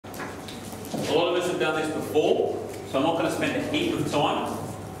done this before, so I'm not going to spend a heap of time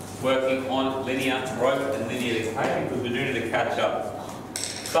working on linear growth and linear decay because we do need to catch up.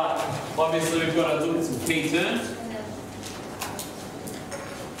 But obviously we've got to look at some key terms.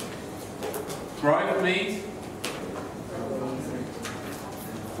 Growth means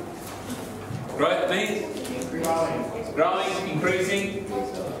growing, increasing.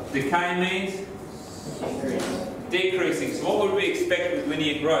 Decay means decreasing. So what would we expect with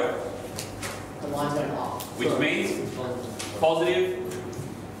linear growth? Which means positive.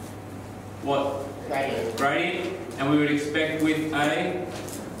 What? Gradient. And we would expect with a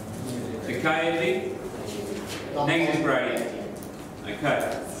decay the negative gradient.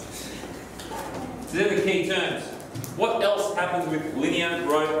 Okay. So they're the key terms. What else happens with linear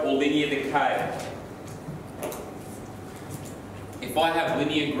growth or linear decay? If I have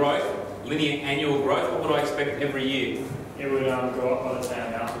linear growth, linear annual growth, what would I expect every year? It would go up by the same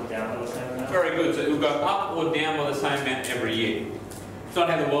amount or down by the same amount. Very good. So it will go up or down by the same amount every year. It's not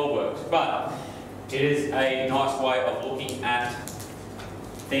how the world works, but it is a nice way of looking at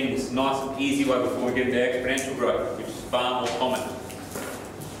things, nice and easy way before we get into exponential growth, which is far more common.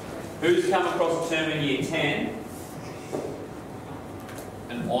 Who's come across a term in year 10?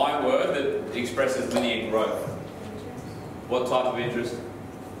 An I word that expresses linear growth. What type of interest?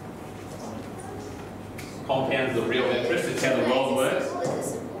 Compound is the real interest. It's how the world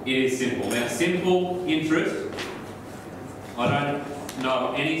works. It is simple. Now, simple interest, I don't know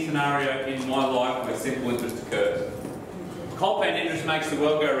of any scenario in my life where simple interest occurs. Compound interest makes the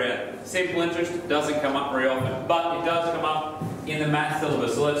world go round. Simple interest doesn't come up very often, but it does come up in the math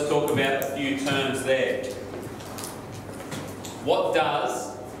syllabus. So let's talk about a few terms there. What does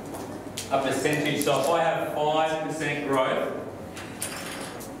a percentage, so if I have 5% growth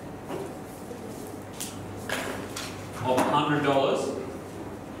of $100,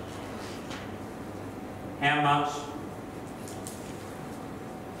 how much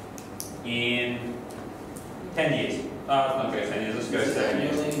in 10 years? Let's not go 10 years, let's go 7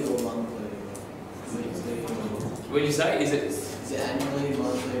 years. What did you say? Is it annually,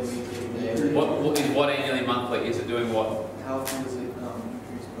 monthly, weekly, daily? What annually, monthly? Is it doing what? How often is it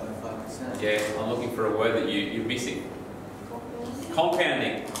increased by 5%? Yeah, I'm looking for a word that you're missing.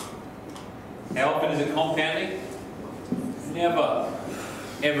 Compounding. How often is it compounding? Never.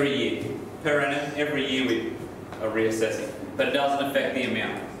 Every year. Per annum, every year we are reassessing. But it doesn't affect the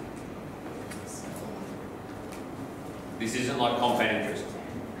amount. This isn't like compound interest.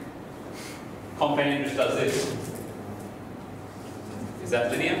 Compound interest does this. Is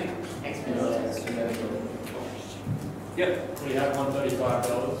that linear? Exponential. Yep. We have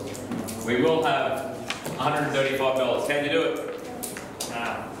 $135. We will have $135. How'd you do it?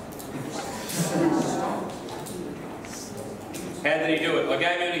 Nah. How did he do it? I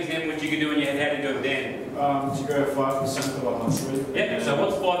gave you an example which you could do in your head. How did you do it then? To go 5% for 100. Yeah, so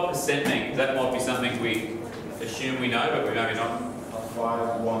what's 5% mean? That might be something we assume we know, but we maybe not.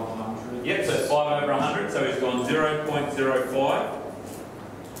 5 100. Yep, so 5 over 100, so he's gone 0.05.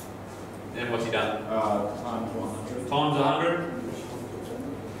 Then what's he done? Times 100. Times 100.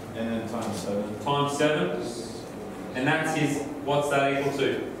 And then times 7. Times 7. And that's his, what's that equal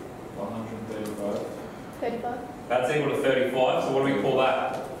to? 135. 35. That's equal to 35, so what do we call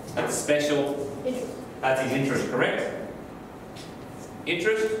that? That's special. Interest. That's his interest, correct?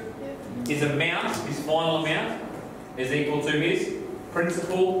 Interest? His amount, his final amount, is equal to his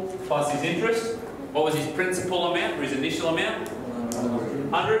principal plus his interest. What was his principal amount or his initial amount?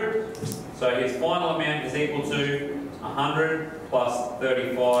 100. So his final amount is equal to 100 plus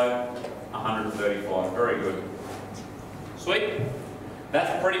 35, 135. Very good. Sweet.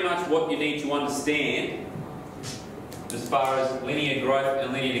 That's pretty much what you need to understand as far as linear growth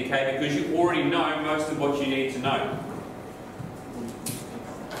and linear decay, because you already know most of what you need to know.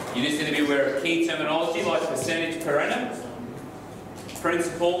 You just need to be aware of key terminology like percentage per annum,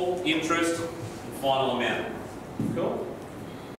 principal, interest, and final amount. Cool?